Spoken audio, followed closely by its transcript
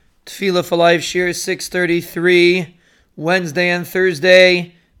Tefillah for Life, Shir 633, Wednesday and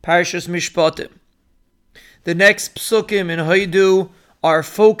Thursday, Parshas Mishpatim. The next psukim in Haidu are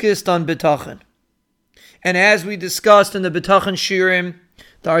focused on Bitachon. And as we discussed in the Bitachon Shirim,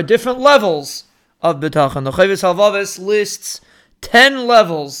 there are different levels of Bitachon. The Chovos HaLevavos lists 10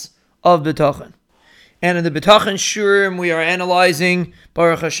 levels of Bitachon. And in the Bitachon Shirim, we are analyzing,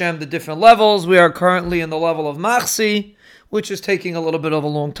 Baruch Hashem, the different levels. We are currently in the level of Machsi, which is taking a little bit of a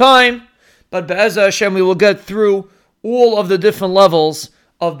long time. But Be'ezah Hashem, we will get through all of the different levels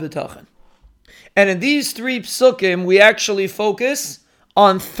of Bitachon. And in these three psukim, we actually focus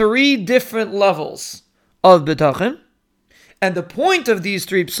on 3 different levels of Bitachon. And the point of these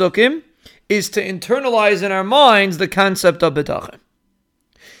 3 psukim is to internalize in our minds the concept of Bitachon.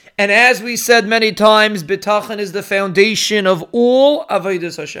 And as we said many times, Bitachon is the foundation of all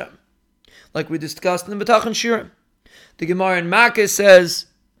Avodas Hashem. Like we discussed in the Bitachon Shirim. The Gemara in Makkah says,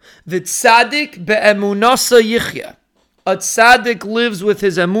 V'tzadik be'emunasa yichya. A tzaddik lives with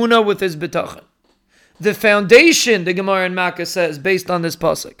his emunah, with his Bitachon. The foundation, the Gemara in Makkah says, based on this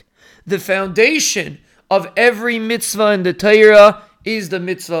pasuk, the foundation of every mitzvah in the Torah is the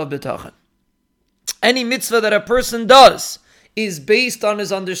mitzvah of Bitachon. Any mitzvah that a person does is based on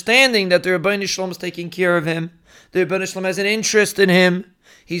his understanding that the Rebbeinu Shalom is taking care of him. The Rebbeinu Shalom has an interest in him.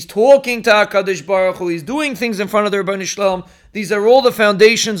 He's talking to HaKadosh Baruch Hu. He's doing things in front of the Rebbeinu Shalom. These are all the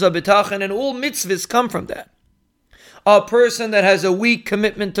foundations of Bitachon, and all mitzvahs come from that. A person that has a weak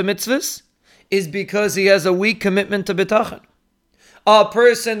commitment to mitzvahs is because he has a weak commitment to Bitachon. A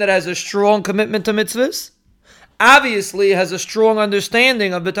person that has a strong commitment to mitzvahs obviously has a strong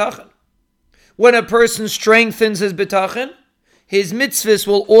understanding of Bitachon. When a person strengthens his Bitachon, his mitzvahs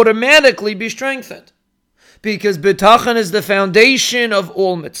will automatically be strengthened. Because Bitachon is the foundation of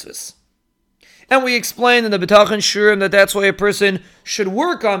all mitzvahs. And we explained in the Bitachon Shurim that that's why a person should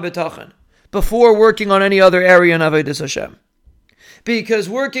work on Bitachon before working on any other area in Avodas Hashem. Because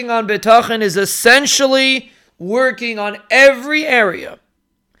working on Bitachon is essentially working on every area.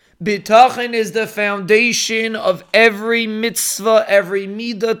 Bitachon is the foundation of every mitzvah, every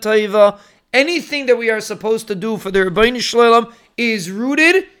midah taiva. Anything that we are supposed to do for the Rebbeinu Shalom is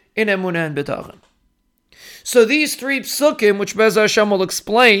rooted in emunah and Bitachon. So these 3 psukim, which Be'ezah Hashem will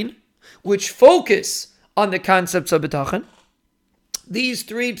explain, which focus on the concepts of Bitachon, these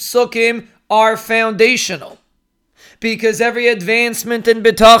 3 psukim are foundational. Because every advancement in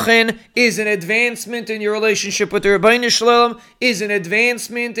Bitachon is an advancement in your relationship with the Rebbeinu Shalom, is an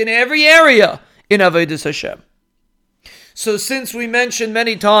advancement in every area in Avodas Hashem. So since we mentioned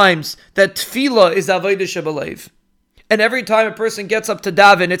many times that Tefillah is Avodah Shebelev, and every time a person gets up to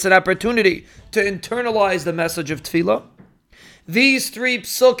daven, it's an opportunity to internalize the message of Tefillah. These 3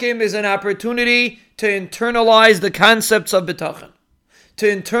 psukim is an opportunity to internalize the concepts of Bitachon, to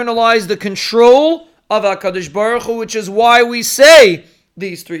internalize the control of HaKadosh Baruch Hu, which is why we say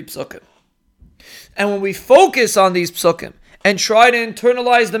these 3 psukim. And when we focus on these psukim and try to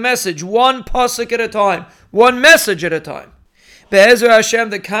internalize the message, one pasuk at a time, one message at a time, Be'ezra Hashem,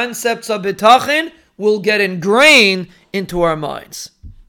 the concepts of Bitachon will get ingrained into our minds.